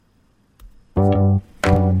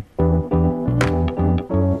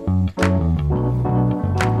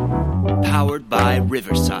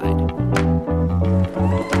Riverside.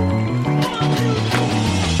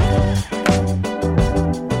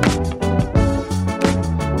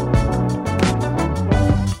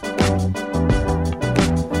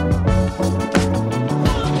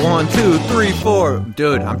 One, two, three, four.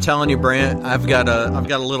 Dude, I'm telling you, Brant, I've got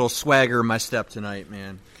a little swagger in my step tonight,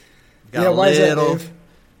 man. Why is that, Dave?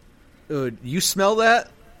 Dude, you smell that?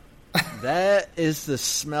 That is the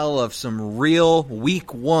smell of some real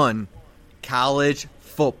Week 1 college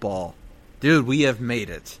football. Dude, we have made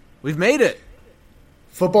it. We've made it.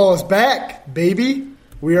 Football is back, baby.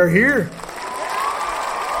 We are here.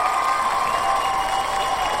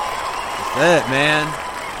 That's it,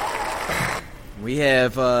 man. We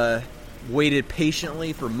have waited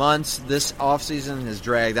patiently for months. This offseason has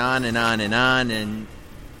dragged on and on and on, and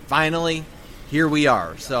finally, here we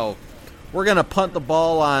are. So we're going to punt the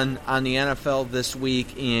ball on the NFL this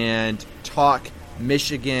week and talk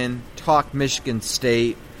Michigan, talk Michigan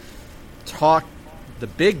State, talk the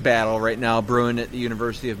big battle right now brewing at the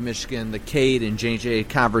University of Michigan. The Cade and JJ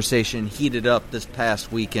conversation heated up this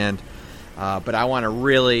past weekend, but I want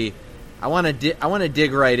to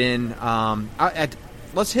dig right in.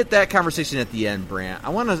 Let's hit that conversation at the end, Brant. I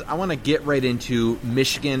want to get right into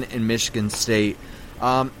Michigan and Michigan State.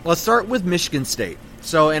 Let's start with Michigan State.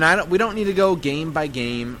 So, we don't need to go game by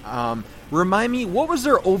game. Remind me, what was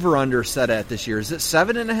their over/under set at this year? Is it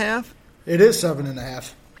 7.5? It is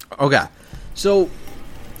 7.5. Okay, so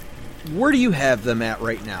where do you have them at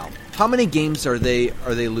right now? How many games are they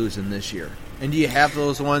losing this year? And do you have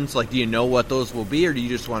those ones? Like, do you know what those will be, or do you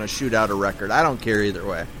just want to shoot out a record? I don't care either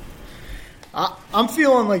way. I'm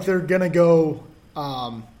feeling like they're gonna go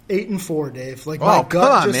 8-4, Dave. Like, my gut.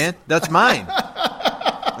 Come on, man. That's mine.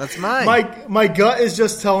 That's mine. My gut is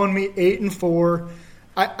just telling me 8-4.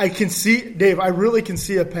 I can see, Dave. I really can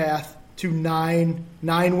see a path to nine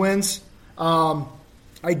wins. I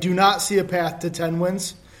do not see a path to 10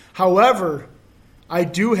 wins. However, I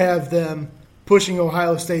do have them pushing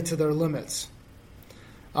Ohio State to their limits.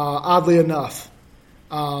 Oddly enough,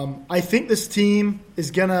 I think this team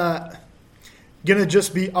is gonna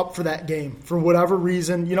just be up for that game for whatever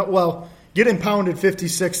reason. Getting pounded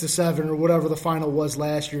 56-7 or whatever the final was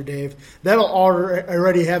last year, Dave, that'll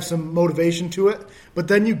already have some motivation to it. But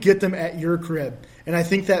then you get them at your crib, and I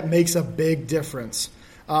think that makes a big difference.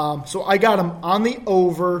 So I got them on the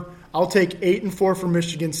over. I'll take 8-4 for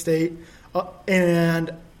Michigan State.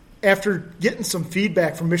 And after getting some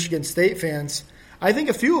feedback from Michigan State fans, I think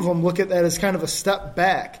a few of them look at that as kind of a step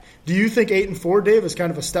back. Do you think 8-4, Dave, is kind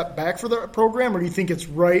of a step back for the program, or do you think it's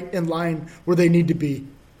right in line where they need to be?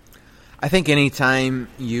 I think anytime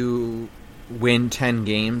you win 10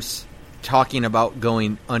 games, talking about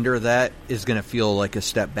going under that is going to feel like a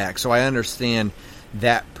step back. So I understand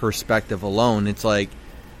that perspective alone. It's like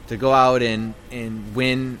to go out and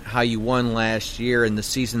win how you won last year and the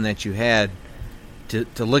season that you had, to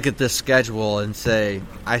look at this schedule and say,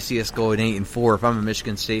 I see us going 8-4. If I'm a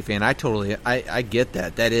Michigan State fan, I get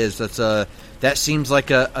that. That seems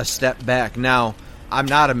like a step back. Now, I'm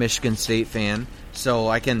not a Michigan State fan, so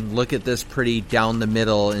I can look at this pretty down the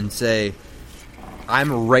middle and say,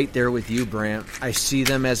 I'm right there with you, Brant. I see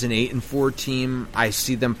them as an 8-4 team. I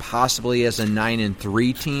see them possibly as a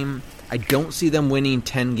 9-3 team. I don't see them winning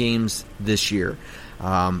 10 games this year.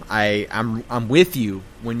 I'm with you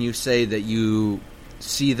when you say that you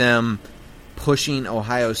see them pushing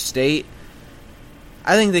Ohio State.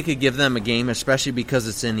 I think they could give them a game, especially because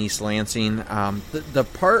it's in East Lansing.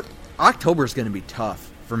 October is going to be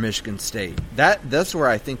tough for Michigan State. That's where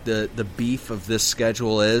I think the beef of this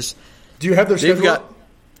schedule is. Do you have their schedule?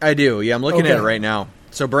 I do. Yeah, I'm looking at it right now.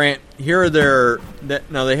 So, Brant, here are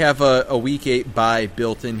now they have a Week 8 bye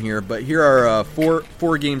built in here, but here are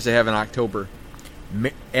four games they have in October.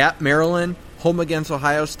 At Maryland, home against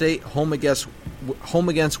Ohio State, home against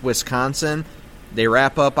Wisconsin. They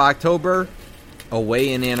wrap up October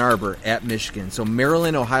away in Ann Arbor at Michigan. So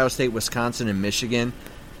Maryland, Ohio State, Wisconsin, and Michigan.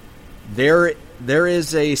 There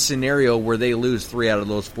is a scenario where they lose 3 out of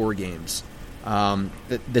those 4 games. That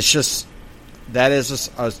is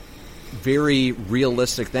just a very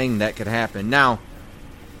realistic thing that could happen. Now,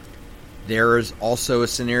 there is also a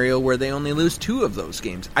scenario where they only lose 2 of those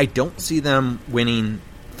games. I don't see them winning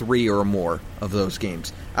 3 or more of those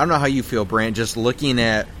games. I don't know how you feel, Brant, just looking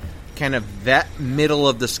at kind of that middle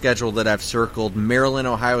of the schedule that I've circled, Maryland,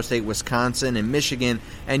 Ohio State, Wisconsin, and Michigan,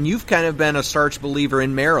 and you've kind of been a starch believer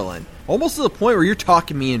in Maryland, almost to the point where you're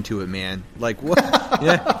talking me into it, man. Like, what?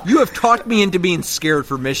 Yeah, you have talked me into being scared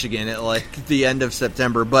for Michigan at, like, the end of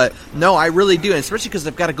September, but no, I really do, and especially because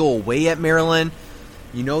they've got to go away at Maryland.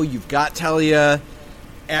 You've got Talia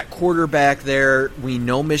at quarterback there, we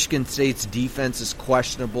know Michigan State's defense is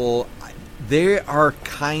questionable. They are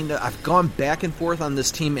I've gone back and forth on this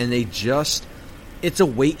team, and it's a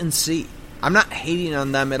wait and see. I'm not hating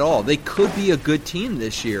on them at all. They could be a good team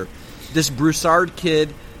this year. This Broussard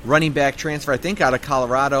kid, running back transfer, I think out of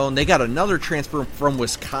Colorado, and they got another transfer from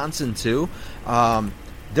Wisconsin too.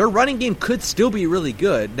 Their running game could still be really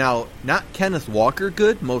good. Now, not Kenneth Walker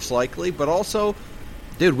good, most likely, but also,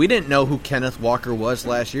 dude, we didn't know who Kenneth Walker was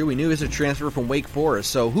last year. We knew he was a transfer from Wake Forest,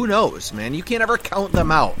 so who knows, man? You can't ever count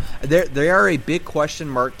them out. They are a big question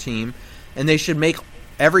mark team, and they should make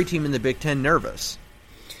every team in the Big Ten nervous.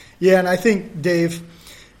 Yeah, and I think, Dave,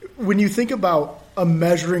 when you think about a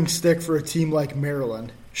measuring stick for a team like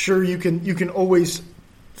Maryland, sure, you can always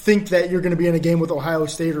think that you're going to be in a game with Ohio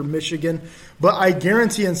State or Michigan, but I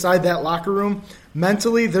guarantee inside that locker room,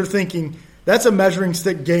 mentally, they're thinking that's a measuring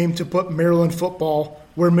stick game to put Maryland football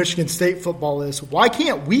where Michigan State football is. Why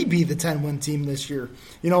can't we be the 10-win team this year?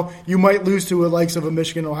 You might lose to the likes of a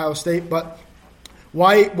Michigan, Ohio State, but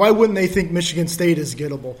why wouldn't they think Michigan State is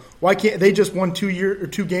gettable? Why can't they just won 2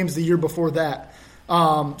 games the year before that?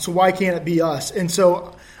 So why can't it be us? And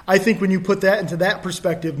so I think when you put that into that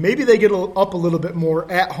perspective, maybe they get up a little bit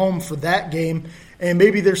more at home for that game, and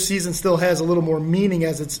maybe their season still has a little more meaning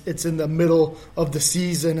as it's in the middle of the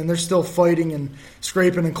season, and they're still fighting and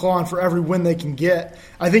scraping and clawing for every win they can get.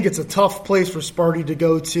 I think it's a tough place for Sparty to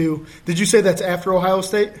go to. Did you say that's after Ohio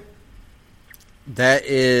State? That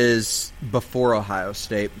is before Ohio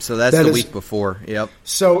State, so that's the week before. Yep.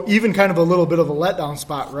 So even kind of a little bit of a letdown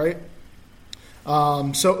spot, right?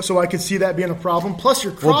 So I could see that being a problem. Plus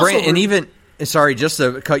your crossover. Well, Brant, and even sorry, just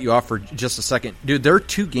to cut you off for just a second, dude. There are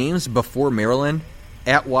 2 games before Maryland,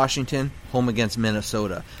 at Washington, home against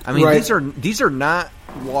Minnesota. I mean, right. these are not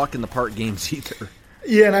walk in the park games either.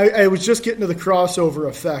 Yeah, and I was just getting to the crossover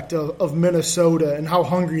effect of Minnesota and how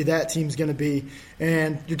hungry that team's going to be.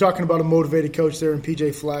 And you're talking about a motivated coach there in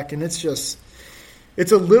PJ Fleck, and it's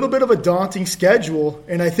a little bit of a daunting schedule.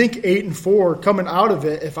 And I think 8-4 coming out of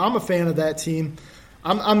it, if I'm a fan of that team,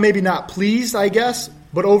 I'm maybe not pleased, I guess,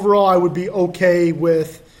 but overall I would be okay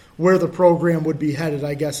with where the program would be headed,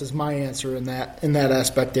 I guess, is my answer in that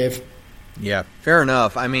aspect, Dave. Yeah, fair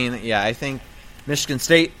enough. I mean, yeah, I think Michigan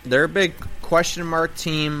State, they're a big question mark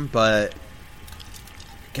team, but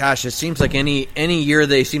gosh, it seems like any year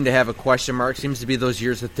they seem to have a question mark seems to be those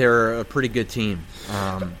years that they're a pretty good team.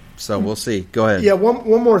 So we'll see. Go ahead. Yeah,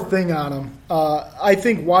 one more thing on them. I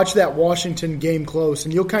think watch that Washington game close,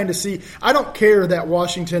 and you'll kind of see. I don't care that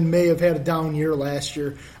Washington may have had a down year last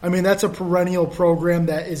year. I mean, that's a perennial program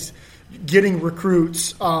that is getting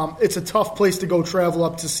recruits. It's a tough place to go travel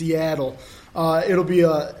up to Seattle. It'll be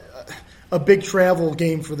a big travel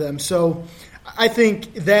game for them. So I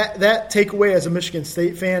think that takeaway as a Michigan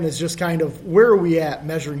State fan is just kind of where are we at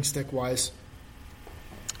measuring stick-wise.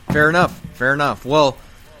 Fair enough. Well,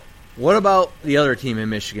 what about the other team in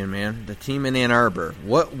Michigan, man? The team in Ann Arbor.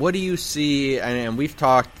 What do you see? And we've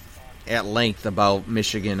talked at length about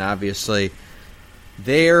Michigan, obviously.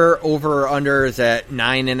 Their over-under is at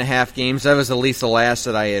 9.5 games. That was at least the last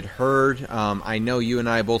that I had heard. I know you and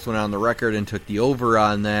I both went on the record and took the over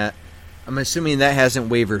on that. I'm assuming that hasn't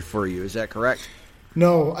wavered for you. Is that correct?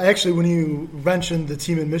 No. Actually, when you mentioned the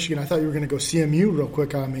team in Michigan, I thought you were going to go CMU real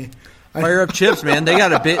quick on me. Fire up chips, man. They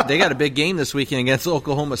got a big game this weekend against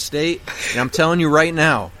Oklahoma State. And I'm telling you right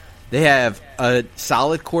now, they have a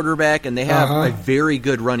solid quarterback and they have a very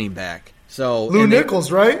good running back. So Lou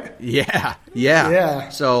Nichols, right? Yeah.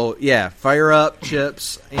 So, yeah, fire up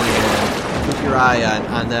chips and keep your eye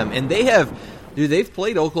on them. And they've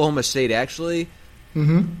played Oklahoma State actually.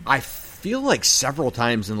 Mm-hmm. I feel like several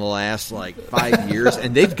times in the last 5 years,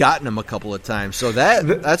 and they've gotten them a couple of times. So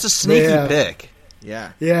that's a sneaky pick.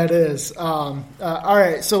 Yeah, it is. All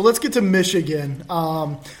right, so let's get to Michigan.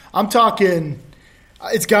 I'm talking.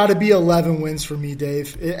 It's got to be 11 wins for me,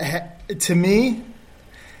 Dave. To me,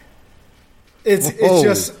 it's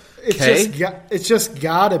just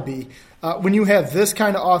got to be. When you have this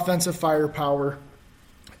kind of offensive firepower,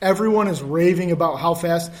 everyone is raving about how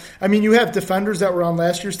fast. I mean, you have defenders that were on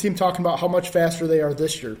last year's team talking about how much faster they are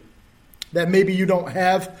this year. That maybe you don't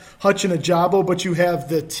have Hutch and Ajabo, but you have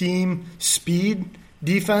the team speed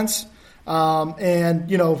defense. And,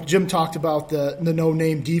 Jim talked about the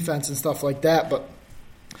no-name defense and stuff like that. But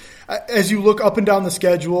as you look up and down the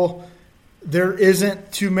schedule, there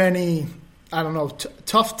isn't too many,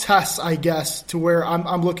 tough tests, I guess, to where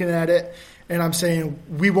I'm looking at it and I'm saying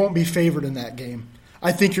we won't be favored in that game.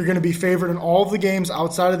 I think you're going to be favored in all of the games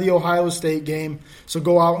outside of the Ohio State game, so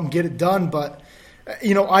go out and get it done. But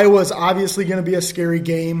Iowa's obviously going to be a scary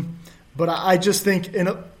game, but I just think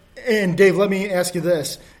And Dave, let me ask you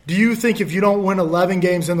this. Do you think if you don't win 11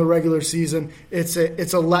 games in the regular season, it's a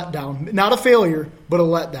letdown? Not a failure, but a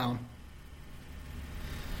letdown.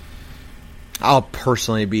 I'll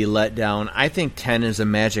personally be let down. I think 10 is a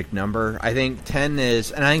magic number. I think 10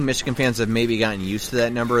 is, and I think Michigan fans have maybe gotten used to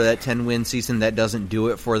that number, that 10-win season. That doesn't do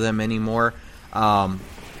it for them anymore.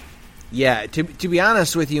 Yeah, to be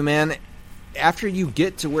honest with you, man, after you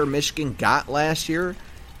get to where Michigan got last year,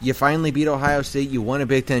 you finally beat Ohio State, you won a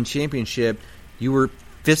Big Ten championship, you were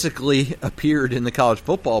physically appeared in the college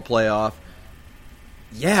football playoff.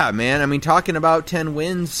 Yeah, man, I mean, talking about 10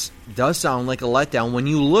 wins does sound like a letdown. When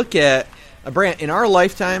you look at, Brant, in our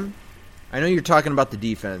lifetime, I know you're talking about the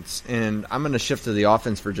defense, and I'm going to shift to the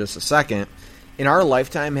offense for just a second. In our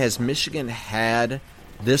lifetime, has Michigan had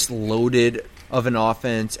this loaded of an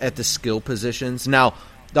offense at the skill positions? Now,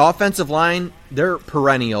 the offensive line, they're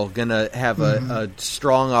perennial, going to have a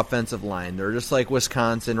strong offensive line. They're just like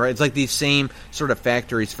Wisconsin, right? It's like these same sort of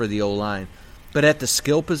factories for the O-line. But at the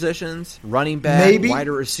skill positions, running back, wide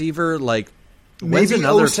receiver, like, when's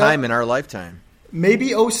another time in our lifetime?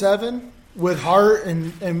 Maybe 07 with Hart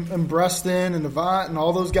and Breston and Avant and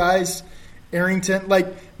all those guys, Arrington. Like,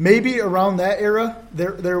 maybe around that era,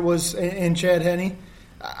 there was, and Chad Henne.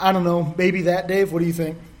 I don't know. Maybe that, Dave. What do you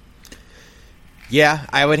think? Yeah,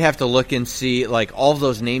 I would have to look and see, like, all of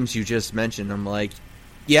those names you just mentioned. I'm like,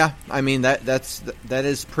 yeah, I mean, that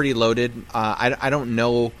is pretty loaded. I don't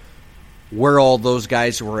know where all those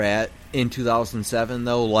guys were at in 2007,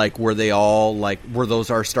 though. Like, were they all, like, were those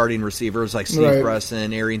our starting receivers, like Steve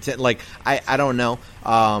Bresson, Arrington? Like, I don't know.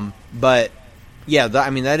 But, yeah, I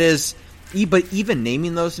mean, that is, but even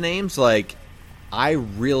naming those names, like, I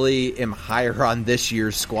really am higher on this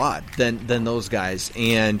year's squad than those guys.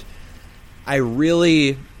 And I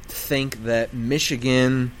really think that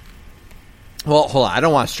Michigan. Well, hold on. I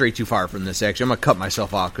don't want to stray too far from this. Actually, I'm gonna cut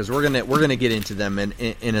myself off because we're gonna get into them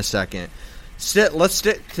in a second. Let's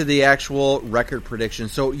stick to the actual record prediction.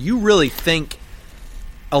 So you really think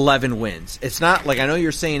 11 wins? It's not like, I know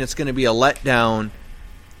you're saying it's going to be a letdown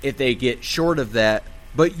if they get short of that,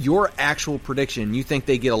 but your actual prediction, you think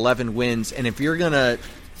they get 11 wins, and if you're going to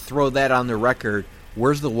throw that on the record,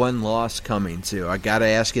 where's the one loss coming to? I got to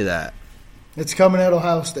ask you that. It's coming at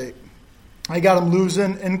Ohio State. I got them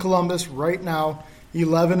losing in Columbus right now,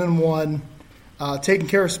 11-1, taking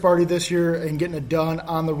care of Sparty this year and getting it done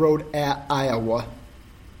on the road at Iowa,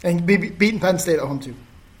 and beating Penn State at home too.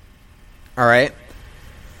 All right.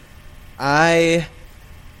 I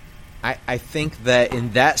think that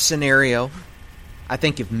in that scenario, I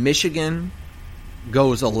think if Michigan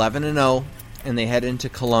goes 11-0 and they head into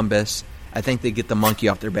Columbus, I think they get the monkey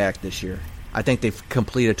off their back this year. I think they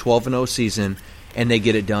complete a 12-0 season and they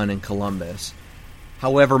get it done in Columbus.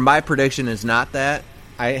 However, my prediction is not that.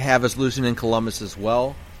 I have us losing in Columbus as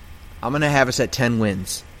well. I'm going to have us at 10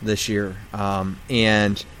 wins this year.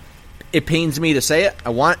 And it pains me to say it.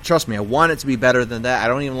 Trust me, I want it to be better than that. I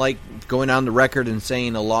don't even like going on the record and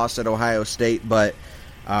saying a loss at Ohio State, but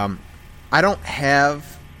I don't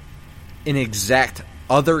have an exact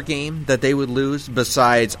other game that they would lose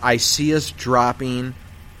besides I see us dropping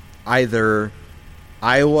either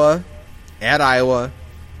Iowa, at Iowa,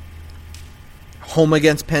 home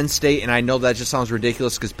against Penn State, and I know that just sounds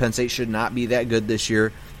ridiculous because Penn State should not be that good this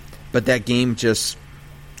year, but that game just,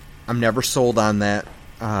 I'm never sold on that.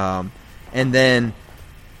 And then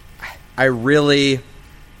I really,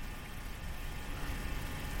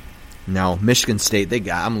 no, Michigan State,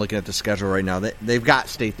 I'm looking at the schedule right now. They've got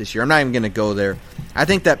State this year. I'm not even going to go there. I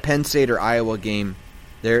think that Penn State or Iowa game,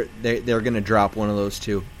 they're going to drop one of those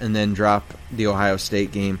two and then drop the Ohio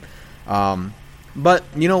State game. But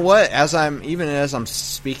you know what? As I'm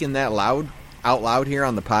speaking that out loud here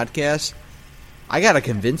on the podcast, I got to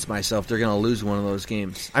convince myself they're going to lose one of those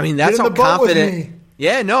games. I mean, that's how confident.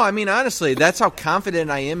 Yeah, no, I mean, honestly, that's how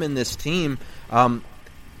confident I am in this team.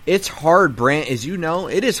 It's hard, Brant, as you know,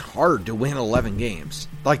 it is hard to win 11 games.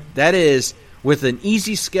 Like, that is, with an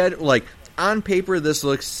easy schedule, like, on paper, this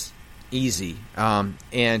looks easy.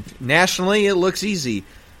 And nationally, it looks easy.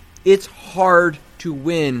 It's hard to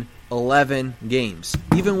win 11 games,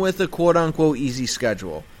 even with a quote-unquote easy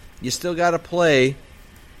schedule. You still got to play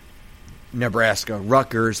Nebraska,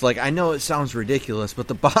 Rutgers. Like, I know it sounds ridiculous, but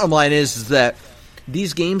the bottom line is that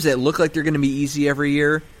these games that look like they're going to be easy every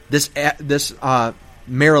year, this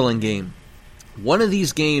Maryland game, one of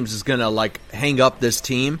these games is going to, like, hang up this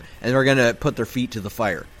team, and they're going to put their feet to the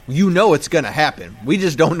fire. You know it's going to happen. We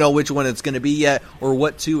just don't know which one it's going to be yet or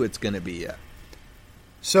what two it's going to be yet.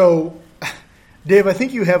 So, Dave, I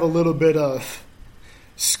think you have a little bit of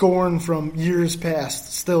scorn from years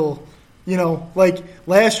past still. You know, like,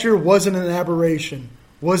 last year wasn't an aberration.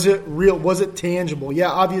 Was it real? Was it tangible? Yeah,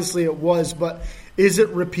 obviously it was, but is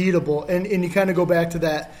it repeatable? And you kind of go back to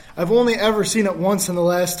that. I've only ever seen it once in the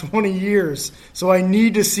last 20 years, so I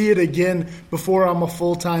need to see it again before I'm a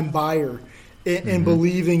full-time buyer in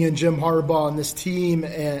believing in Jim Harbaugh and this team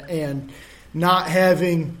and not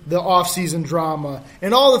having the offseason drama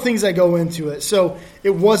and all the things that go into it. So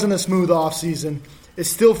it wasn't a smooth offseason. It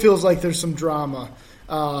still feels like there's some drama.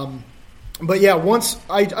 But yeah,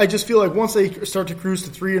 I just feel like once they start to cruise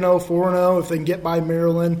to 3-0, 4-0, if they can get by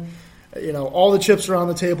Maryland, all the chips are on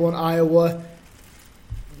the table in Iowa,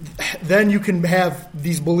 then you can have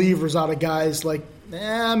these believers out of guys like,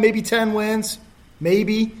 maybe 10 wins,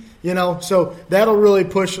 maybe, So that'll really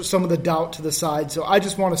push some of the doubt to the side. So I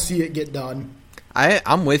just want to see it get done.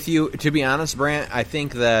 I'm with you. To be honest, Brant, I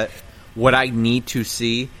think that what I need to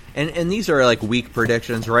see, and these are like week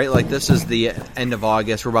predictions, right? Like this is the end of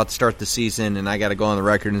August. We're about to start the season, and I got to go on the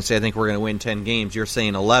record and say I think we're going to win 10 games. You're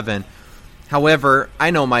saying 11. However,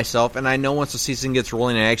 I know myself, and I know once the season gets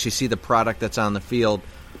rolling, I actually see the product that's on the field.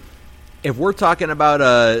 If we're talking about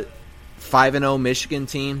a 5-0 Michigan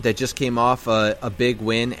team that just came off a big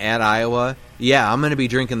win at Iowa, yeah, I'm going to be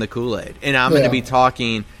drinking the Kool-Aid. And I'm going to be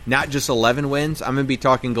talking not just 11 wins, I'm going to be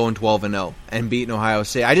talking going 12-0 and beating Ohio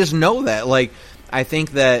State. I just know that. Like, I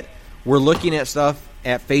think that we're looking at stuff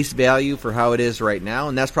at face value for how it is right now,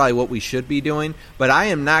 and that's probably what we should be doing. But I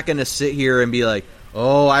am not going to sit here and be like,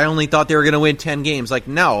 oh, I only thought they were going to win 10 games. Like,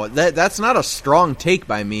 no, that's not a strong take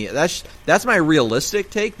by me. That's my realistic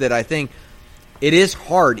take, that I think it is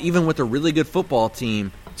hard, even with a really good football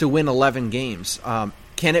team, to win 11 games.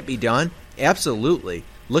 Can it be done? Absolutely.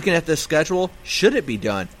 Looking at the schedule, should it be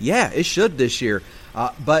done? Yeah, it should this year.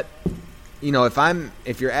 But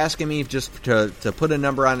if you're asking me just to put a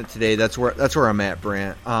number on it today, that's where I'm at,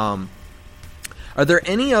 Brant. Are there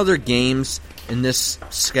any other games in this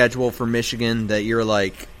schedule for Michigan that you're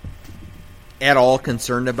like at all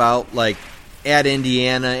concerned about, like at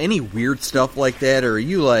Indiana, any weird stuff like that? Or are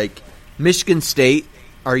you like Michigan State?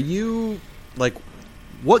 Are you like,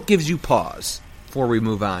 what gives you pause before we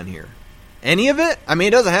move on here? Any of it? I mean,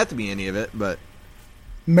 it doesn't have to be any of it, but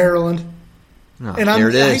Maryland. Oh, and there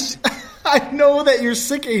it is. I know that you're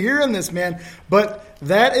sick of hearing this, man, but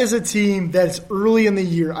that is a team that's early in the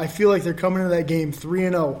year. I feel like they're coming into that game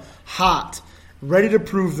 3-0, hot, ready to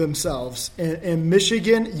prove themselves. And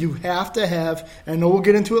Michigan, you have to have, and I know we'll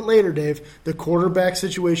get into it later, Dave, the quarterback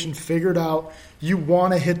situation figured out. You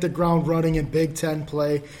want to hit the ground running in Big Ten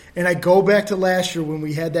play. And I go back to last year when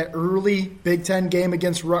we had that early Big Ten game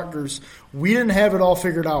against Rutgers. We didn't have it all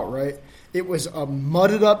figured out, right? It was a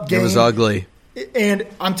mudded up game. It was ugly. And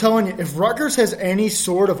I'm telling you, if Rutgers has any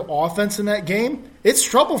sort of offense in that game, it's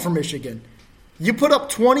trouble for Michigan. You put up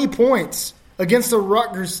 20 points against the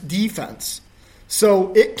Rutgers defense.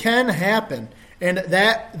 So it can happen. And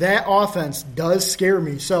that offense does scare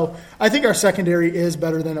me. So I think our secondary is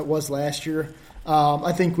better than it was last year.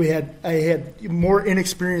 I think I had more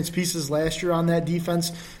inexperienced pieces last year on that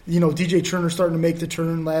defense. DJ Turner starting to make the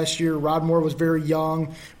turn last year. Rod Moore was very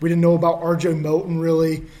young. We didn't know about R.J. Moten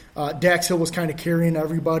really. Dax Hill was kind of carrying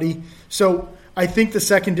everybody. So I think the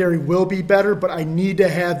secondary will be better, but I need to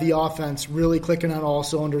have the offense really clicking on all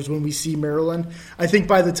cylinders when we see Maryland. I think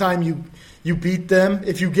by the time you beat them,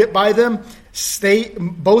 if you get by them,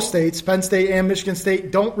 both states, Penn State and Michigan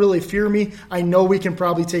State, don't really fear me. I know we can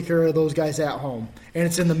probably take care of those guys at home, and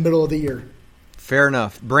it's in the middle of the year. Fair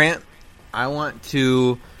enough. Brant, I want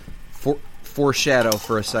to foreshadow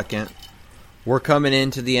for a second. We're coming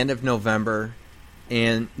into the end of November,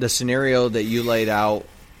 and the scenario that you laid out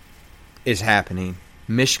is happening.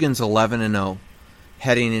 Michigan's 11-0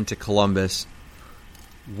 heading into Columbus.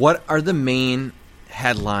 What are the main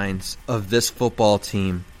headlines of this football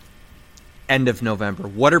team end of November?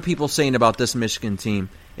 What are people saying about this Michigan team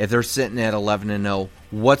if they're sitting at 11-0?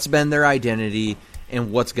 What's been their identity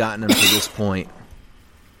and what's gotten them to this point?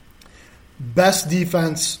 Best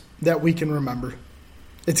defense that we can remember.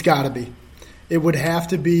 It's got to be. It would have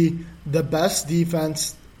to be the best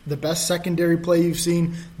defense, the best secondary play you've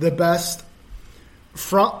seen, the best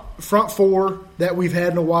front four that we've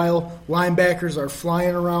had in a while. Linebackers are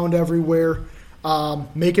flying around everywhere,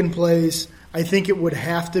 making plays. I think it would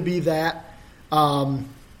have to be that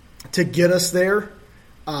to get us there.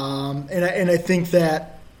 And I think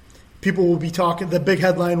that people will be talking, the big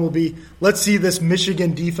headline will be, let's see this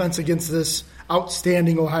Michigan defense against this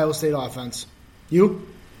outstanding Ohio State offense. You?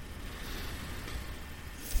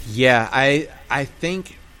 Yeah, I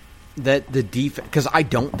think that the defense, because I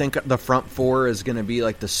don't think the front four is going to be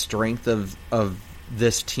like the strength of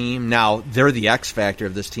this team. Now, they're the X factor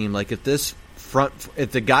of this team. Like if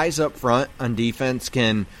the guys up front on defense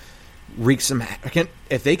can wreak some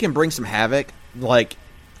if they can bring some havoc like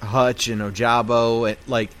Hutch and Ojabo,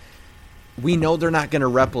 like we know they're not going to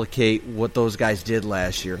replicate what those guys did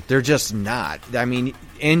last year. They're just not. I mean,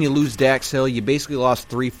 and you lose Dax Hill, you basically lost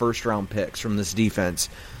 3 first-round picks from this defense.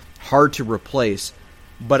 Hard to replace.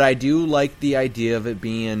 But I do like the idea of it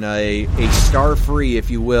being a star-free,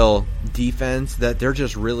 if you will, defense, that they're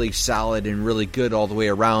just really solid and really good all the way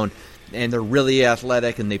around. And they're really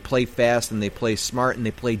athletic, and they play fast, and they play smart, and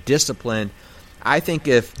they play disciplined. I think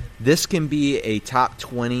if this can be a top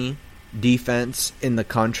 20 defense in the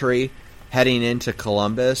country heading into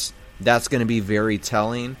Columbus, that's going to be very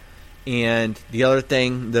telling. And the other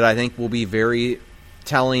thing that I think will be very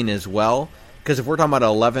telling as well, because if we're talking about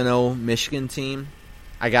an 11-0 Michigan team,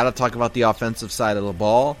 I got to talk about the offensive side of the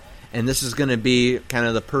ball. And this is going to be kind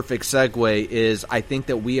of the perfect segue, is I think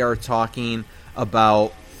that we are talking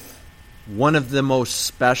about one of the most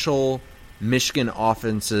special Michigan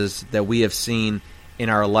offenses that we have seen in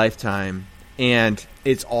our lifetime. And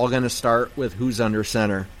it's all going to start with who's under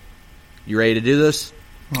center. You ready to do this?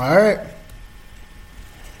 All right.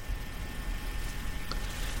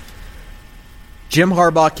 Jim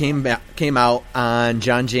Harbaugh came out on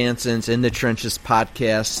John Jansen's In the Trenches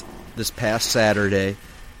podcast this past Saturday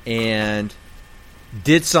and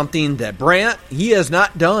did something that Brant, he has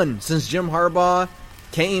not done since Jim Harbaugh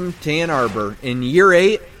came to Ann Arbor. In year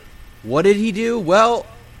 8, what did he do? Well,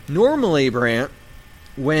 normally, Brant,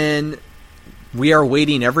 when we are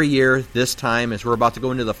waiting every year this time as we're about to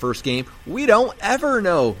go into the first game, we don't ever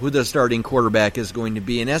know who the starting quarterback is going to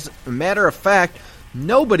be. And as a matter of fact,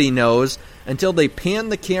 nobody knows until they pan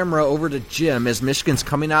the camera over to Jim as Michigan's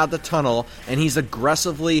coming out of the tunnel and he's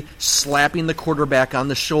aggressively slapping the quarterback on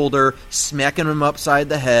the shoulder, smacking him upside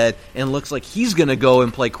the head, and looks like he's going to go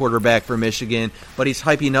and play quarterback for Michigan, but he's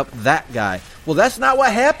hyping up that guy. Well, that's not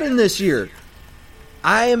what happened this year.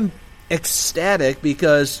 I am ecstatic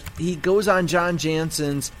because he goes on John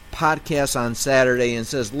Jansen's podcast on Saturday and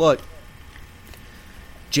says, look,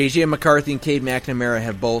 J.J. McCarthy and Cade McNamara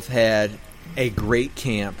have both had a great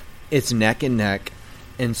camp. It's neck and neck.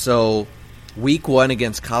 And so week 1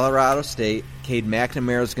 against Colorado State, Cade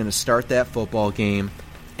McNamara is going to start that football game.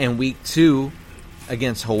 And week 2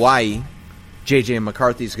 against Hawaii, J.J.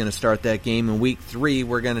 McCarthy is going to start that game. And week 3,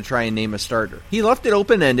 we're going to try and name a starter. He left it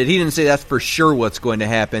open-ended. He didn't say that's for sure what's going to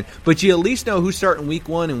happen. But you at least know who's starting week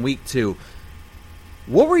 1 and week 2.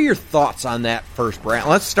 What were your thoughts on that first, Brant?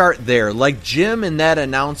 Let's start there. Like Jim in that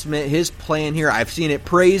announcement, his plan here, I've seen it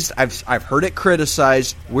praised. I've heard it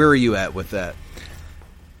criticized. Where are you at with that?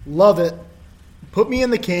 Love it. Put me in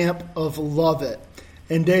the camp of love it.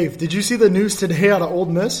 And Dave, did you see the news today out of Ole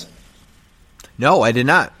Miss? No, I did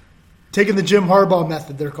not. Taking the Jim Harbaugh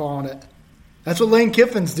method, they're calling it. That's what Lane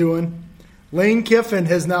Kiffin's doing. Lane Kiffin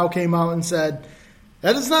has now came out and said,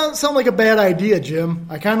 that does not sound like a bad idea, Jim.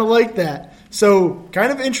 I kind of like that. So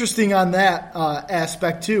kind of interesting on that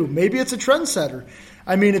aspect too. Maybe it's a trendsetter.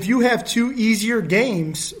 I mean, if you have 2 easier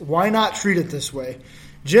games, why not treat it this way?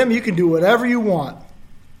 Jim, you can do whatever you want,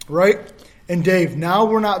 right? And Dave, now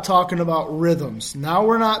we're not talking about rhythms. Now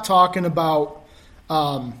we're not talking about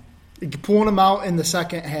pulling them out in the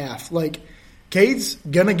second half. Like, Cade's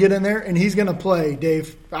going to get in there and he's going to play,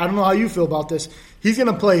 Dave. I don't know how you feel about this. He's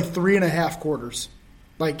going to play 3.5 quarters.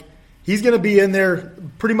 Like, he's going to be in there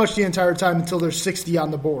pretty much the entire time until there's 60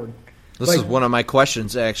 on the board. This is one of my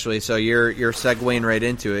questions, actually. So you're segueing right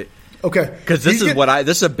into it. Okay, because this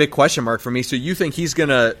is a big question mark for me. So you think he's going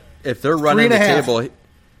to, if they're running the table,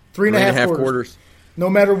 3.5 quarters, no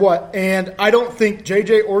matter what. And I don't think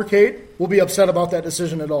JJ or Cade will be upset about that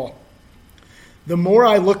decision at all. The more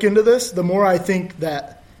I look into this, the more I think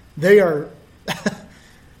that they are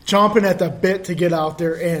chomping at the bit to get out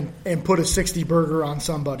there and put a 60 burger on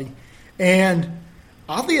somebody. And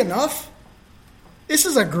oddly enough, this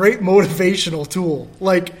is a great motivational tool.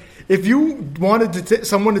 Like, if you wanted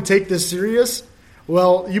someone to take this serious,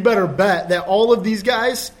 well, you better bet that all of these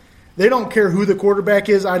guys, they don't care who the quarterback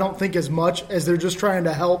is, I don't think, as much as they're just trying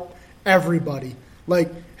to help everybody.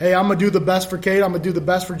 Like, hey, I'm going to do the best for Cade, I'm going to do the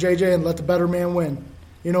best for JJ, and let the better man win.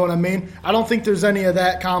 You know what I mean? I don't think there's any of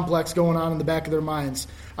that complex going on in the back of their minds.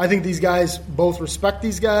 I think these guys both respect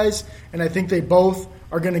these guys, and I think they both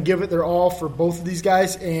are going to give it their all for both of these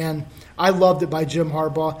guys, and I loved it by Jim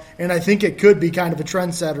Harbaugh, and I think it could be kind of a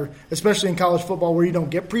trendsetter, especially in college football where you don't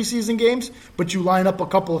get preseason games, but you line up a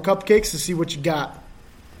couple of cupcakes to see what you got.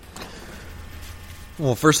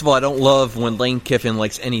 Well, first of all, I don't love when Lane Kiffin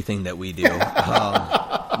likes anything that we do.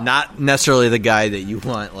 Not necessarily the guy that you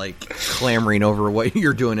want, like, clamoring over what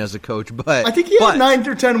you're doing as a coach. But I think he had 9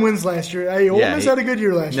 or 10 wins last year. Hey, Ole Miss had a good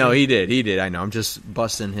year last year. No, he did. I know. I'm just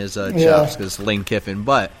busting his chops because Lane Kiffin.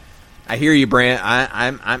 But I hear you, Brant.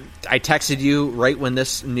 I texted you right when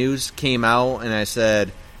this news came out, and I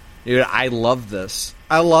said, dude, I love this.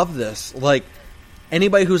 I love this. Like,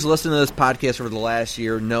 anybody who's listened to this podcast over the last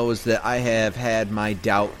year knows that I have had my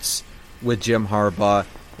doubts with Jim Harbaugh.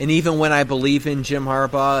 And even when I believe in Jim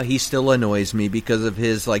Harbaugh, he still annoys me because of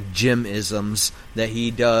his, like, Jim-isms that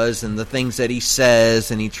he does and the things that he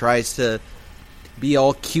says, and he tries to be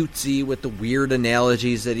all cutesy with the weird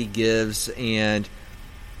analogies that he gives. And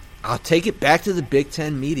I'll take it back to the Big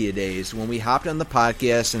Ten media days when we hopped on the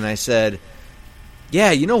podcast and I said,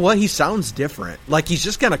 yeah, you know what? He sounds different. Like, he's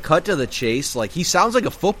just going to cut to the chase. Like, he sounds like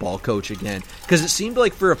a football coach again. Because it seemed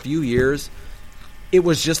like for a few years, it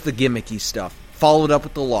was just the gimmicky stuff, followed up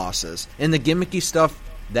with the losses. And the gimmicky stuff,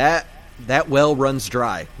 that well runs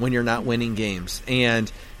dry when you're not winning games.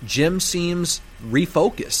 And Jim seems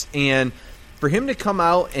refocused. And for him to come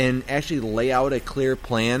out and actually lay out a clear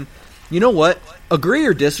plan, you know what? Agree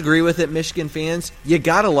or disagree with it, Michigan fans, you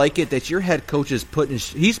got to like it that your head coach is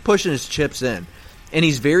he's pushing his chips in. And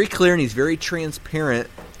he's very clear and he's very transparent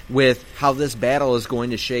with how this battle is going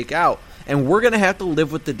to shake out. And we're going to have to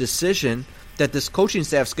live with the decision that this coaching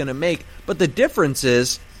staff's going to make. But the difference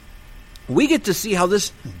is we get to see how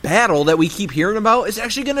this battle that we keep hearing about is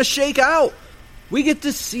actually going to shake out. We get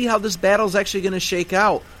to see how this battle is actually going to shake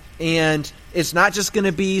out. And it's not just going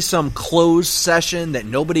to be some closed session that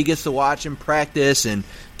nobody gets to watch and practice, and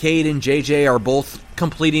Cade and JJ are both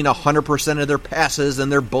completing 100% of their passes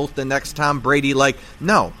and they're both the next Tom Brady. Like,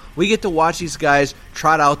 no, we get to watch these guys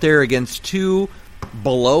trot out there against two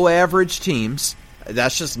below average teams.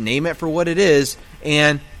 That's just name it for what it is,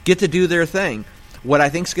 and get to do their thing. What I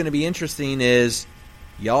think is going to be interesting is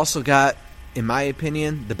you also got, in my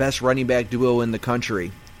opinion, the best running back duo in the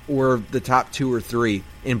country, or the top two or three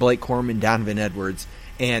in Blake Corum and Donovan Edwards.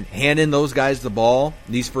 And handing those guys the ball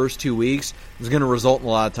these first 2 weeks is going to result in a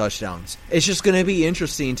lot of touchdowns. It's just going to be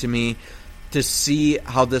interesting to me to see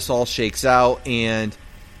how this all shakes out. And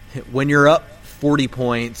when you're up 40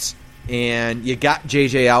 points and you got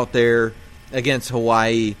JJ out there against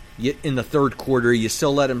Hawaii in the third quarter, you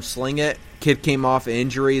still let him sling it. Kid came off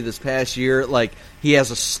injury this past year. Like, he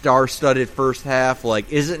has a star-studded first half.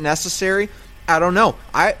 Like, is it necessary? I don't know.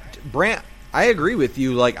 Brant, I agree with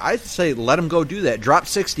you. Like, I say let him go do that. Drop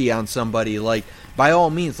 60 on somebody. Like, by all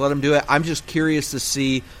means, let him do it. I'm just curious to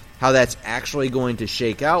see how that's actually going to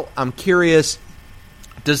shake out. I'm curious,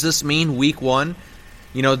 does this mean week one,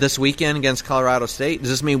 this weekend against Colorado State,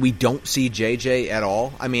 does this mean we don't see JJ at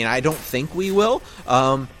all? I mean, I don't think we will,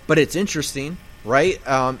 but it's interesting, right?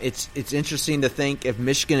 It's interesting to think if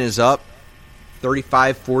Michigan is up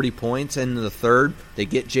 35, 40 points in the third, they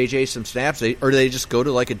get JJ some snaps, or they just go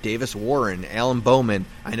to like a Davis Warren, Alan Bowman.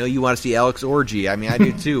 I know you want to see Alex Orji. I mean, I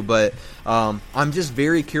do too, but I'm just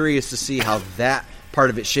very curious to see how that part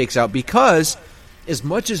of it shakes out, because as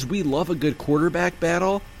much as we love a good quarterback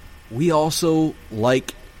battle, we also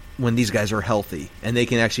like when these guys are healthy and they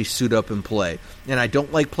can actually suit up and play. And I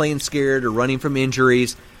don't like playing scared or running from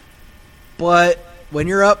injuries, but when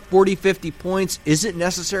you're up 40, 50 points, is it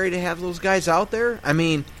necessary to have those guys out there? I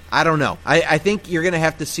mean, I don't know. I think you're going to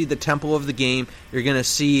have to see the tempo of the game. You're going to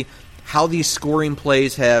see how these scoring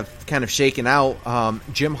plays have kind of shaken out.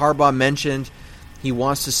 Jim Harbaugh mentioned he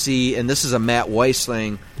wants to see, and this is a Matt Weiss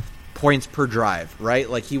thing, points per drive, right?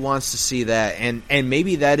 Like, he wants to see that. And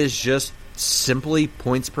maybe that is just simply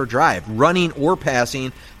points per drive. Running or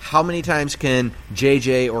passing, how many times can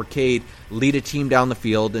JJ or Cade lead a team down the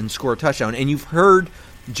field and score a touchdown? And you've heard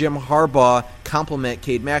Jim Harbaugh compliment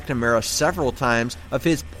Cade McNamara several times of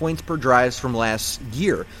his points per drives from last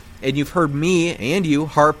year. And you've heard me and you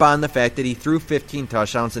harp on the fact that he threw 15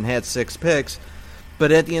 touchdowns and had 6 picks.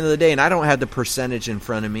 But at the end of the day, and I don't have the percentage in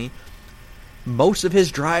front of me, most of his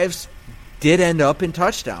drives did end up in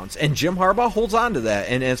touchdowns, and Jim Harbaugh holds on to that,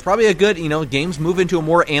 and it's probably a good, games move into a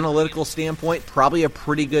more analytical standpoint, probably a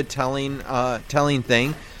pretty good telling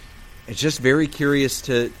thing. It's just very curious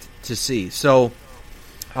to see. So,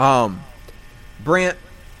 Brant,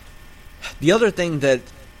 the other thing that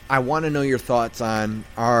I want to know your thoughts on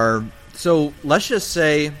are, so let's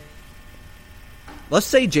say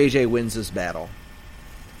JJ wins this battle.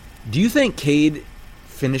 Do you think Cade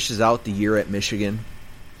finishes out the year at Michigan?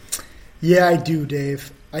 Yeah, I do,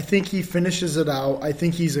 Dave. I think he finishes it out. I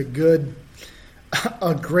think he's a great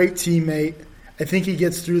teammate. I think he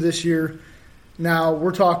gets through this year. Now,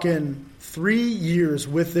 we're talking 3 years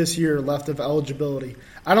with this year left of eligibility.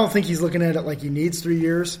 I don't think he's looking at it like he needs 3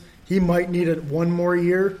 years. He might need it one more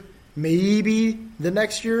year, maybe the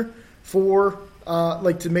next year, for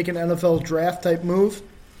to make an NFL draft type move.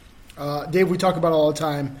 Dave, we talk about all the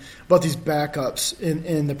time about these backups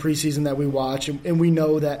in the preseason that we watch, and we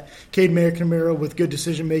know that Cade McNamara, with good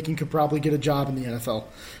decision-making, could probably get a job in the NFL.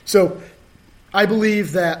 So I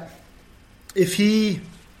believe that if he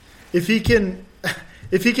can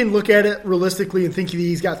look at it realistically and think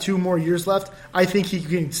he's got 2 more years left, I think he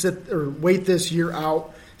can sit or wait this year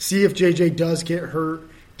out, see if JJ does get hurt,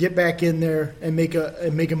 get back in there and make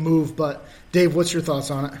a move. But Dave, what's your thoughts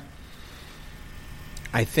on it?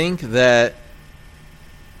 I think that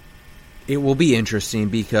it will be interesting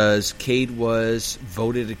because Cade was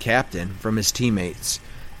voted a captain from his teammates.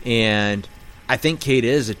 And I think Cade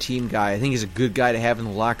is a team guy. I think he's a good guy to have in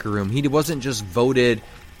the locker room. He wasn't just voted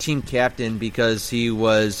team captain because he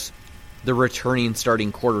was the returning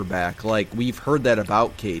starting quarterback. Like, we've heard that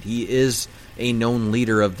about Cade. He is a known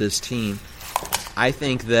leader of this team. I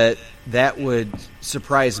think that would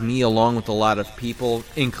surprise me along with a lot of people,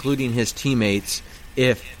 including his teammates,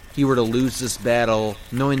 if he were to lose this battle,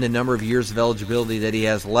 knowing the number of years of eligibility that he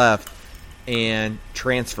has left, and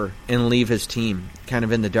transfer and leave his team kind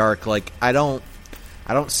of in the dark. Like, I don't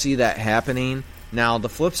see that happening. Now, the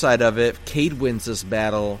flip side of it, if Cade wins this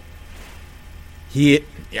battle, he's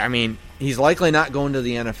likely not going to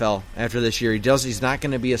the NFL after this year. He's not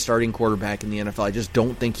going to be a starting quarterback in the NFL. I just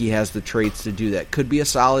don't think he has the traits to do that. Could be a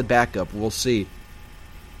solid backup. We'll see.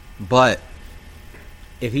 But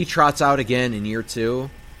if he trots out again in year 2,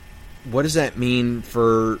 what does that mean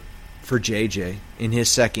for JJ in his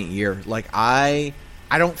second year? Like, I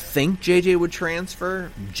don't think JJ would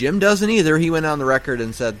transfer. Jim doesn't either. He went on the record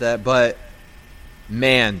and said that. But,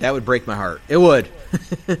 man, that would break my heart. It would.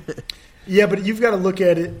 Yeah, but you've got to look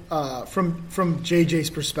at it from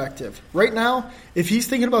JJ's perspective. Right now, if he's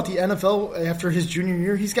thinking about the NFL after his junior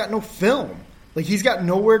year, he's got no film. Like, he's got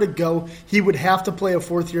nowhere to go. He would have to play a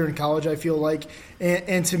 4th year in college, I feel like.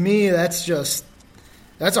 And to me, that's a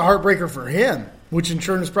heartbreaker for him, which in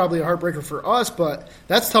turn is probably a heartbreaker for us, but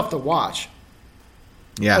that's tough to watch.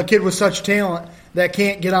 Yeah. A kid with such talent that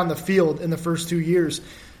can't get on the field in the first 2 years,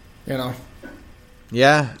 you know.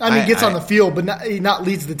 Yeah. Gets on the field, but not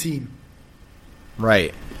leads the team.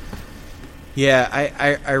 Right. Yeah,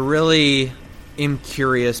 I really am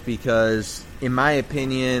curious because, in my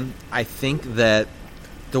opinion, I think that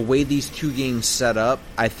the way these 2 games set up,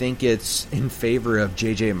 I think it's in favor of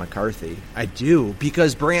J.J. McCarthy. I do.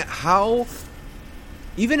 Because, Brant,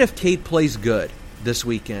 even if Cade plays good this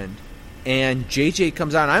weekend and J.J.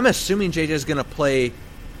 comes out, I'm assuming J.J. is going to play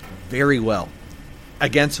very well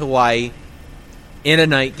against Hawaii in a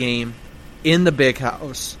night game in the Big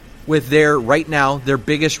House with their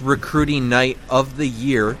biggest recruiting night of the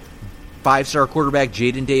year. 5-star quarterback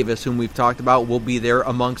Jaden Davis, whom we've talked about, will be there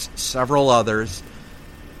amongst several others.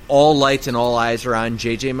 All lights and all eyes are on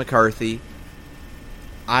J.J. McCarthy.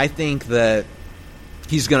 I think that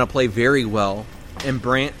he's going to play very well. And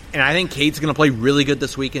I think Cade's going to play really good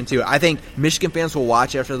this weekend, too. I think Michigan fans will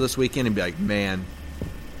watch after this weekend and be like, man,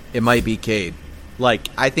 it might be Cade. Like,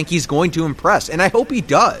 I think he's going to impress. And I hope he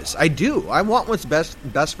does. I do. I want what's best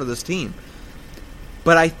for this team.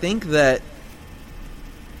 But I think that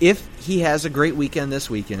if he has a great weekend this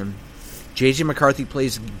weekend, J.J. McCarthy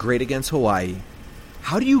plays great against Hawaii,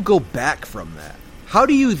 how do you go back from that? How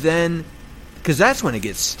do you then, because that's when it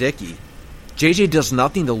gets sticky. J.J. does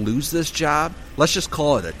nothing to lose this job. Let's just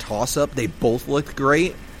call it a toss-up. They both looked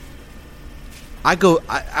great. I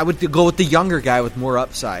would go with the younger guy with more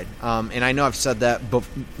upside. And I know I've said that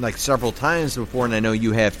several times before, and I know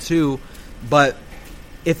you have too. But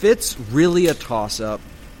if it's really a toss-up,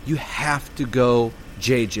 you have to go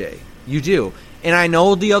JJ. You do. And I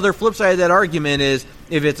know the other flip side of that argument is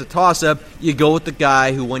if it's a toss-up, you go with the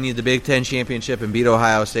guy who won you the Big Ten championship and beat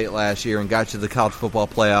Ohio State last year and got you to the college football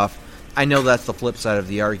playoff. I know that's the flip side of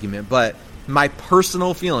the argument. But my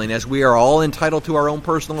personal feeling, as we are all entitled to our own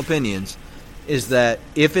personal opinions, is that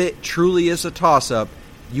if it truly is a toss-up,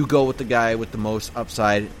 you go with the guy with the most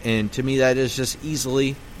upside. And to me, that is just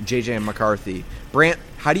easily J.J. McCarthy. Brant,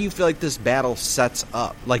 how do you feel like this battle sets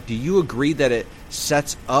up? Like, do you agree that it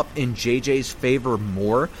sets up in J.J.'s favor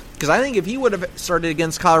more? Because I think if he would have started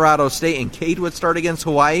against Colorado State and Cade would start against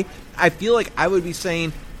Hawaii, I feel like I would be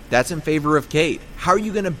saying that's in favor of Cade. How are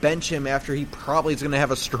you going to bench him after he probably is going to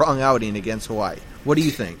have a strong outing against Hawaii? What do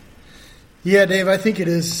you think? Yeah, Dave, I think it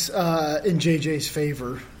is in JJ's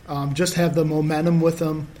favor. Just have the momentum with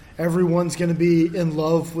him. Everyone's going to be in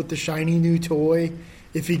love with the shiny new toy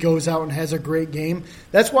if he goes out and has a great game.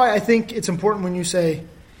 That's why I think it's important when you say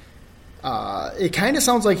it kind of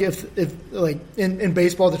sounds like if like in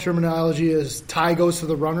baseball the terminology is tie goes to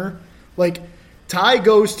the runner. Like tie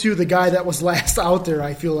goes to the guy that was last out there,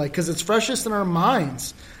 I feel like, because it's freshest in our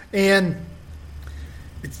minds. And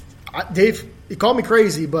Dave, you called me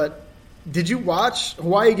crazy, but did you watch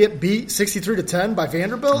Hawaii get beat 63-10 by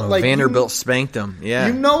Vanderbilt? Oh, Vanderbilt spanked them. Yeah,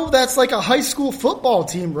 you know that's like a high school football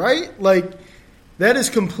team, right? Like that is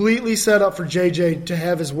completely set up for JJ to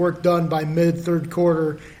have his work done by mid third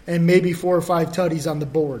quarter and maybe 4 or 5 tutties on the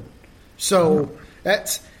board. So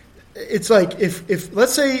it's like if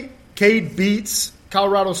let's say Cade beats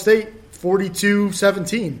Colorado State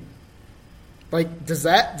 42-17. Like, does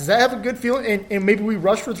that have a good feeling? And maybe we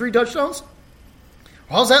rush for 3 touchdowns?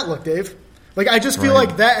 How's that look, Dave? Like, I just feel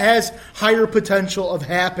like that has higher potential of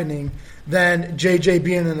happening than JJ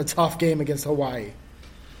being in a tough game against Hawaii.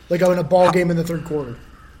 Like, in a ball game in the third quarter.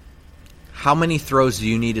 How many throws do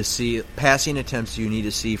you need to see, passing attempts do you need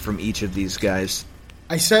to see from each of these guys?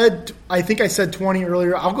 I think I said 20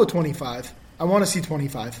 earlier. I'll go 25. I want to see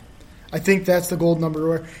 25. I think that's the gold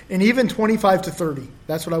number. And even 25 to 30.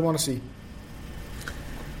 That's what I want to see.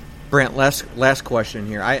 Brant, last question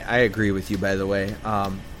here. I agree with you, by the way.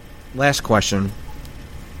 Last question.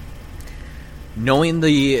 Knowing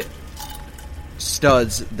the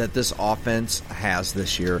studs that this offense has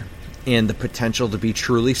this year and the potential to be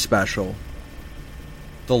truly special,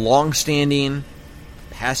 the long-standing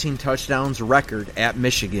passing touchdowns record at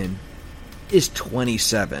Michigan is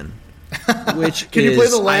 27. Which Can you play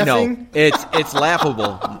the laughing? I know it's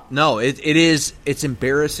laughable. No, it is. It's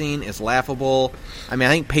embarrassing. It's laughable. I mean,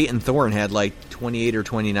 I think Peyton Thorne had like 28 or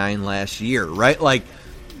 29 last year, right? Like,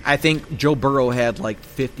 I think Joe Burrow had like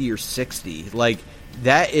 50 or 60. Like,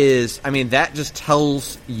 that is. I mean, that just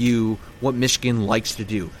tells you what Michigan likes to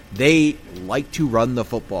do. They like to run the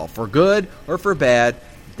football for good or for bad.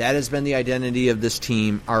 That has been the identity of this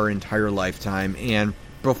team our entire lifetime and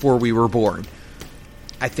before we were born.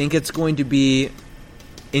 I think it's going to be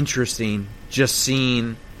interesting just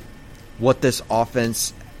seeing what this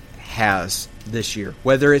offense has this year.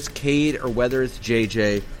 Whether it's Cade or whether it's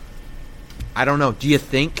JJ, I don't know. Do you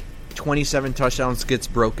think 27 touchdowns gets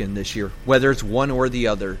broken this year? Whether it's one or the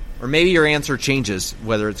other? Or maybe your answer changes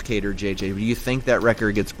whether it's Cade or JJ. Do you think that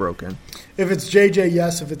record gets broken? If it's JJ,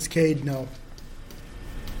 yes. If it's Cade, no.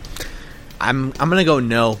 I'm going to go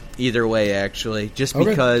no either way, actually. Just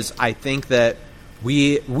because I think that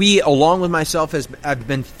We, along with myself, have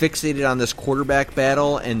been fixated on this quarterback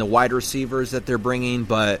battle and the wide receivers that they're bringing,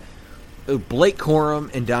 but Blake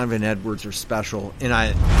Corum and Donovan Edwards are special,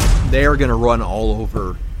 and they are going to run all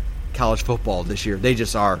over college football this year. They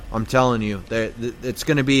just are. I'm telling you, it's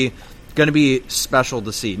going to be special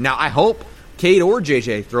to see. Now, I hope Cade or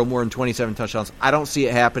JJ throw more than 27 touchdowns. I don't see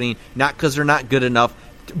it happening, not because they're not good enough,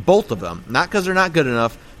 both of them, not because they're not good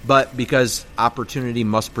enough, but because opportunity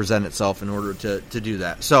must present itself in order to do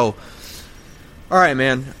that. So, all right,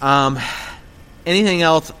 man. Anything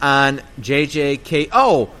else on JJK?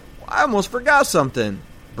 Oh, I almost forgot something.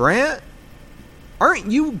 Brant, aren't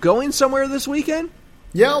you going somewhere this weekend?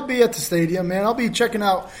 Yeah, I'll be at the stadium, man. I'll be checking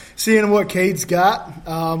out, seeing what Cade's got.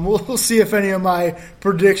 We'll see if any of my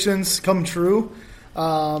predictions come true.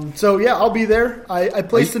 So yeah, I'll be there. I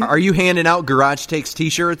placed. Are you handing out Garage Takes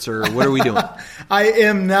T-shirts, or what are we doing? I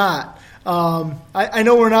am not. I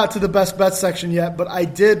know we're not to the best bet section yet, but I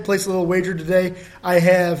did place a little wager today. I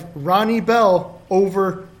have Ronnie Bell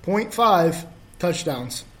over 0.5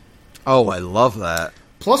 touchdowns. Oh, I love that.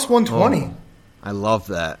 Plus 120. Oh, I love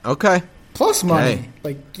that. Okay. Plus money. Okay.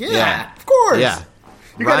 Like, yeah, of course. Yeah.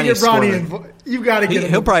 You got to get Ronnie involved. You got to get him.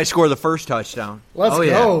 He'll probably score the first touchdown. Let's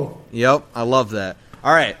go. Yeah. Yep, I love that.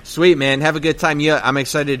 All right, sweet, man. Have a good time. Yeah, I'm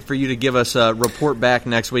excited for you to give us a report back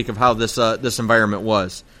next week of how this environment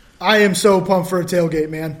was. I am so pumped for a tailgate,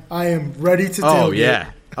 man. I am ready to tailgate.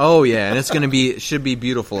 Oh yeah, and it's should be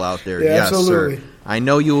beautiful out there. Yeah, yes, absolutely. Sir. I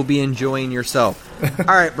know you will be enjoying yourself. All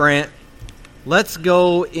right, Brant. Let's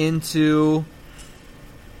go into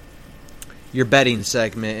your betting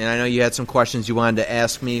segment, and I know you had some questions you wanted to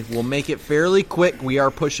ask me. We'll make it fairly quick. We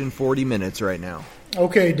are pushing 40 minutes right now.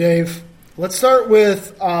 Okay, Dave. Let's start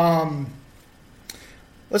with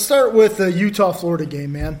the Utah-Florida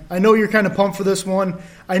game, man. I know you're kind of pumped for this one.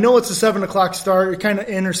 I know it's a 7 o'clock start. It kind of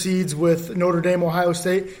intercedes with Notre Dame, Ohio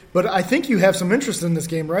State. But I think you have some interest in this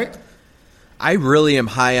game, right? I really am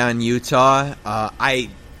high on Utah.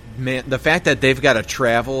 The fact that they've got to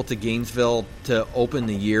travel to Gainesville to open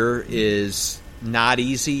the year is not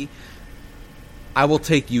easy. I will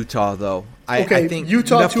take Utah, though. I think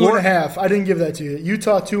Utah 2.5. I didn't give that to you.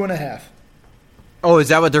 Utah 2.5. Oh, is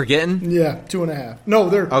that what they're getting? Yeah, 2.5. No,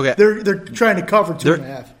 they're trying to cover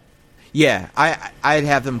 2.5. Yeah, I'd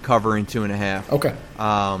have them covering 2.5. Okay.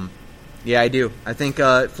 Yeah, I do. I think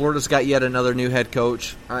Florida's got yet another new head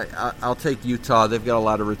coach. I'll take Utah. They've got a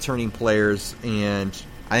lot of returning players, and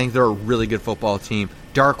I think they're a really good football team.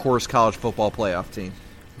 Dark horse college football playoff team.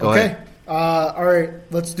 Go ahead. All right.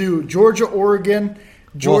 Let's do Georgia, Oregon.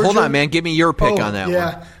 Georgia. Well, hold on, man. Give me your pick on that one.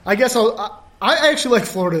 Yeah, I guess I actually like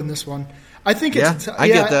Florida in this one. I think it's I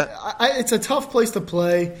get that. It's a tough place to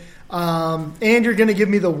play, and you're going to give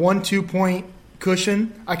me the 1-2 point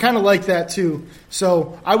cushion. I kind of like that too.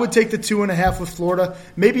 So I would take the 2.5 with Florida.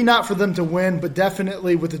 Maybe not for them to win, but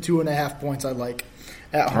definitely with the 2.5 points. I like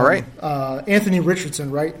at home. All right. Anthony Richardson,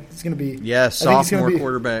 right? It's going to be sophomore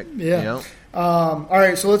quarterback. Yeah. Yep. All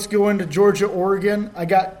right, so let's go into Georgia, Oregon. I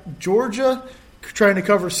got Georgia trying to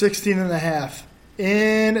cover 16.5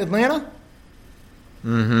 in Atlanta.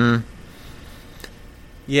 Mm-hmm.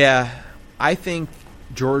 Yeah, I think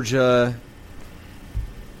Georgia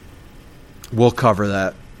will cover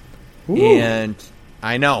that. Ooh. And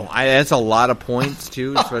I know that's a lot of points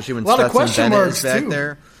too, especially when Stetson Bennett is back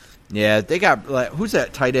there. Yeah, they got who's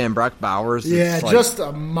that tight end? Brock Bowers. Yeah, just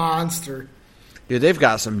a monster. Dude, they've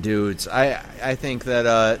got some dudes. I think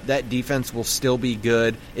that that defense will still be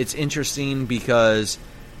good. It's interesting because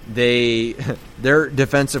their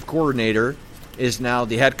defensive coordinator is now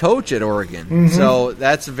the head coach at Oregon. Mm-hmm. So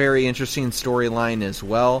that's a very interesting storyline as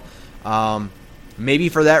well. Maybe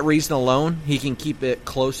for that reason alone, he can keep it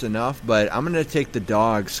close enough, but I'm going to take the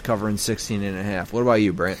Dogs covering 16.5. What about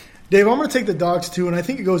you, Brent? Dave, I'm going to take the Dogs too, and I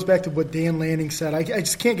think it goes back to what Dan Lanning said. I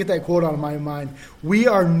just can't get that quote out of my mind. We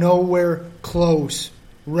are nowhere close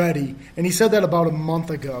ready, and he said that about a month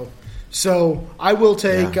ago. So I will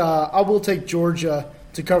take Georgia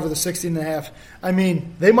to cover the 16.5. I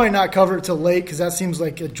mean, they might not cover it till late because that seems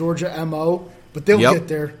like a Georgia MO, but they'll get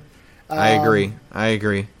there. I agree.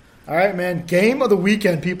 All right, man. Game of the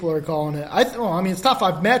weekend, people are calling it. It's top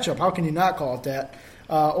 5 matchup. How can you not call it that?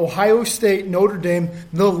 Ohio State, Notre Dame.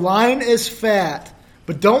 The line is fat,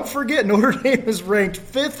 but don't forget Notre Dame is ranked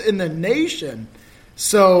 5th in the nation.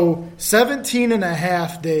 So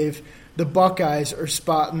 17.5, Dave. The Buckeyes are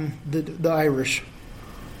spotting the Irish.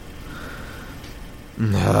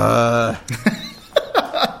 I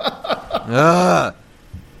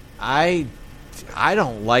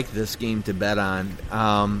don't like this game to bet on.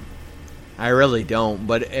 I really don't.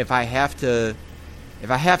 But if I have to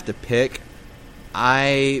pick,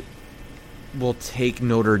 I will take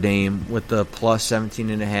Notre Dame with the plus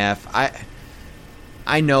 17.5.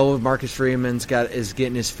 I know Marcus Freeman's is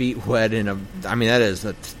getting his feet wet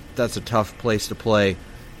that's a tough place to play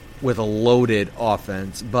with a loaded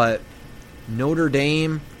offense. But Notre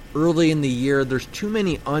Dame early in the year, there's too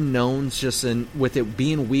many unknowns with it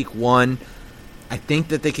being week 1. I think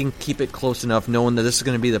that they can keep it close enough knowing that this is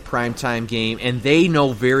going to be the primetime game, and they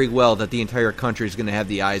know very well that the entire country is going to have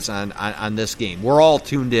the eyes on this game. We're all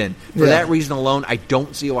tuned in. For that reason alone, I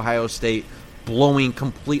don't see Ohio State blowing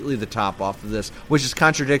completely the top off of this, which is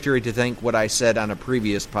contradictory to think what I said on a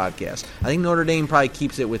previous podcast. I think Notre Dame probably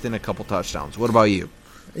keeps it within a couple touchdowns. What about you?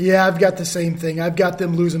 Yeah, I've got the same thing. I've got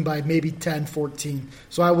them losing by maybe 10, 14.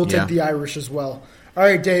 So I will take the Irish as well. All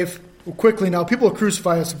right, Dave. Well, quickly now, people will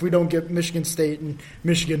crucify us if we don't get Michigan State and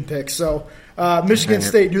Michigan picks. So, Michigan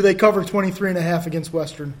State, do they cover 23.5 against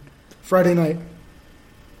Western Friday night?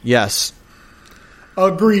 Yes.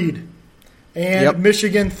 Agreed. And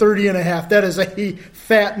Michigan 30.5. That is a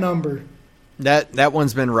fat number. That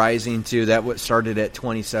one's been rising too. That started at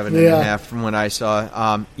 27.5 from what I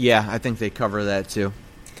saw. I think they cover that too.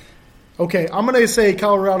 Okay, I'm going to say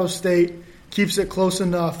Colorado State keeps it close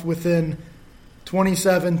enough within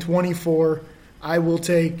 27-24. I will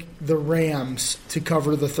take the Rams to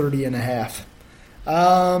cover the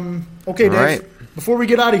 30.5. Okay, Dave, right. Before we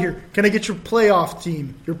get out of here, can I get your playoff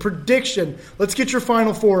team, your prediction? Let's get your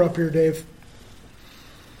Final Four up here, Dave.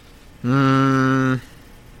 You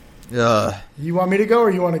want me to go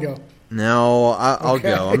or you want to go? No, I'll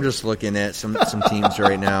go. I'm just looking at some teams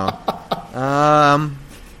right now.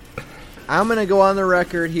 I'm going to go on the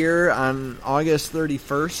record here on August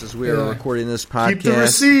 31st as we are recording this podcast. Keep the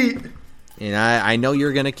receipt. And I know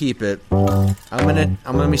you're going to keep it. I'm going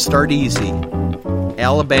to start easy.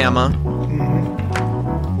 Alabama.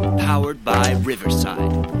 Mm-hmm. Powered by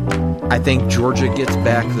Riverside. I think Georgia gets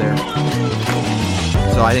back there.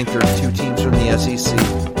 So I think there's 2 teams from the SEC.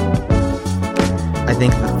 I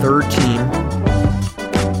think the third team.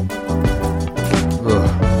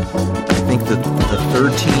 I think the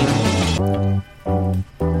third team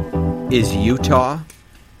is Utah.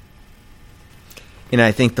 And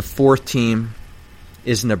I think the fourth team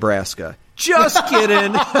is Nebraska. Just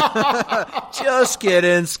kidding. Just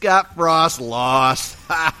kidding. Scott Frost lost.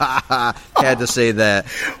 Had to say that.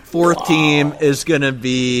 Fourth team is going to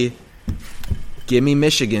be, give me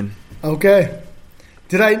Michigan. Okay.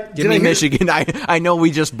 Give me Michigan. I know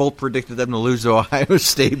we just both predicted them to lose to Ohio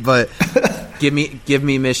State, but give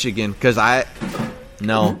me Michigan because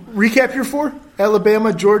No. Recap your 4.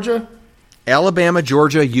 Alabama, Georgia. Alabama,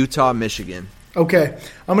 Georgia, Utah, Michigan. Okay.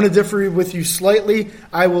 I'm going to differ with you slightly.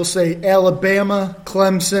 I will say Alabama,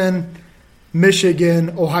 Clemson,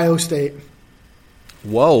 Michigan, Ohio State.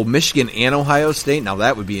 Whoa, Michigan and Ohio State? Now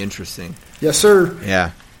that would be interesting. Yes, sir.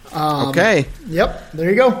 Yeah. Okay. Yep, there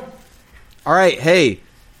you go. All right, hey,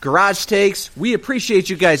 Garage Takes, we appreciate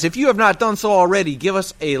you guys. If you have not done so already, give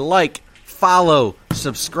us a like, follow,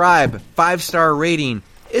 subscribe, 5-star rating.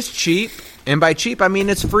 It's cheap, and by cheap, I mean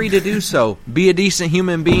it's free to do so. Be a decent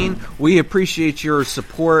human being. We appreciate your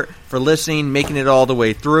support for listening, making it all the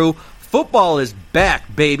way through. Football is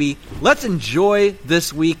back, baby. Let's enjoy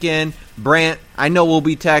this weekend. Brant, I know we'll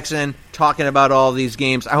be texting, talking about all these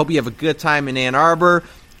games. I hope you have a good time in Ann Arbor.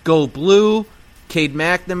 Go Blue. Cade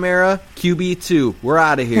McNamara, QB2. We're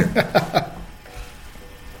out of here.